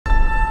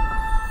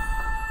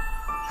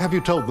Have you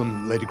told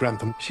them, Lady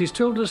Grantham? She's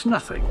told us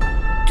nothing.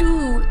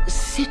 Do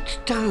sit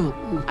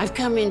down. I've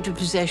come into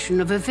possession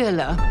of a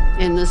villa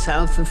in the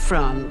south of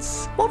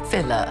France. What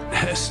villa?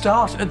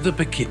 Start at the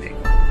beginning.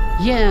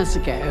 Years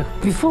ago,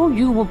 before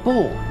you were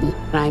born,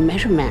 I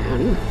met a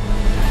man.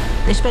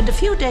 They spend a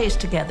few days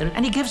together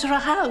and he gives her a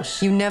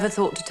house. You never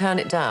thought to turn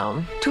it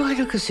down? Do I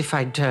look as if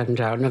I'd turned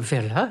down a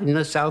villa in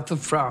the south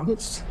of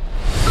France?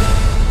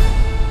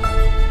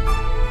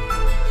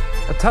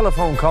 A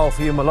telephone call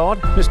for you, my lord.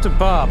 Mr.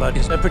 Barber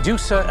is a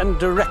producer and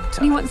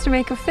director. He wants to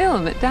make a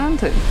film at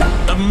Downton.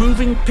 A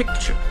moving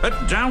picture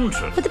at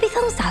Downton. Would there be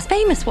film stars,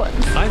 famous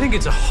ones? I think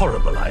it's a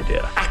horrible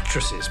idea.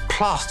 Actresses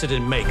plastered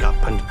in makeup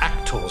and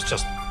actors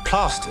just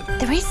plastered.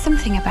 There is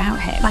something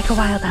about him, like a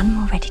wild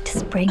animal ready to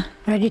spring.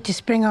 Ready to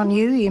spring on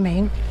you, you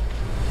mean?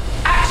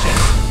 Action!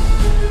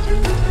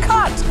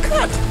 Cut!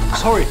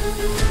 Sorry.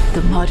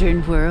 The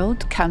modern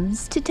world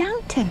comes to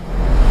Downton.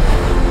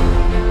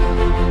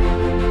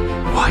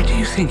 Why do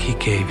you think he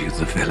gave you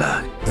the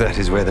villa? That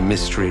is where the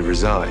mystery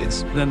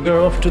resides. Then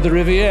we're off to the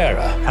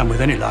Riviera. And with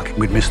any luck,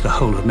 we'd miss the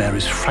whole of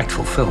Mary's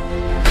frightful film.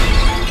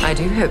 I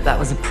do hope that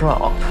was a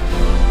prop.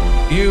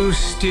 You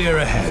steer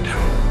ahead.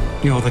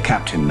 You're the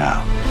captain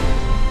now.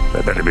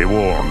 They better be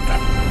warned.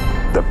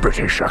 The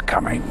British are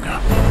coming.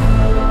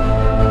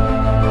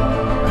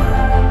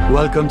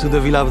 Welcome to the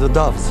Villa of the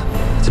Doves.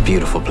 It's a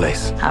beautiful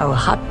place. How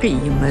happy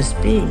you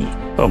must be.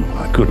 Oh,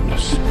 my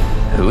goodness.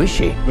 Who is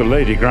she? The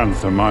Lady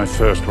Grantham I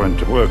first went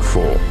to work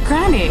for.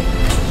 Granny.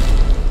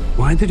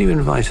 Why did you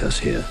invite us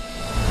here?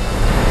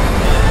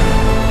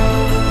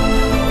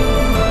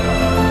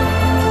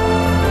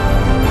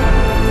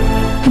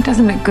 It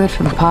doesn't look good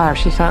for Papa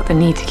if she felt the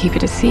need to keep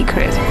it a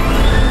secret.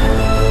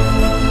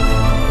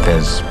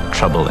 There's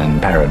trouble in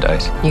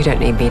paradise. You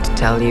don't need me to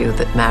tell you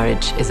that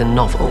marriage is a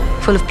novel,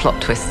 full of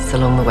plot twists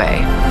along the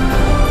way.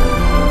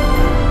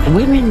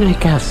 Women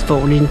like us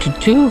fall into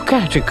two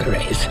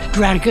categories,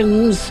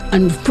 dragons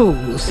and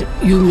fools.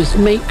 You must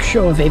make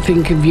sure they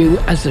think of you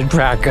as a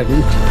dragon.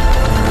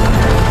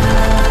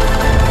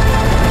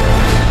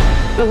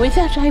 And with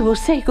that, I will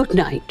say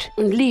goodnight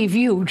and leave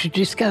you to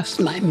discuss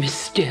my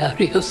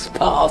mysterious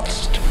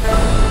past.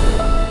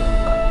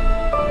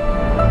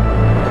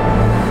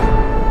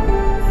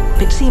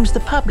 It seems the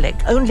public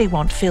only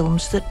want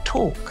films that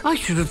talk. I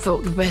should have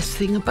thought the best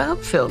thing about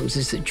films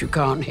is that you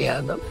can't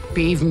hear them.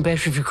 Be even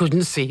better if you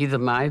couldn't see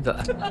them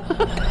either.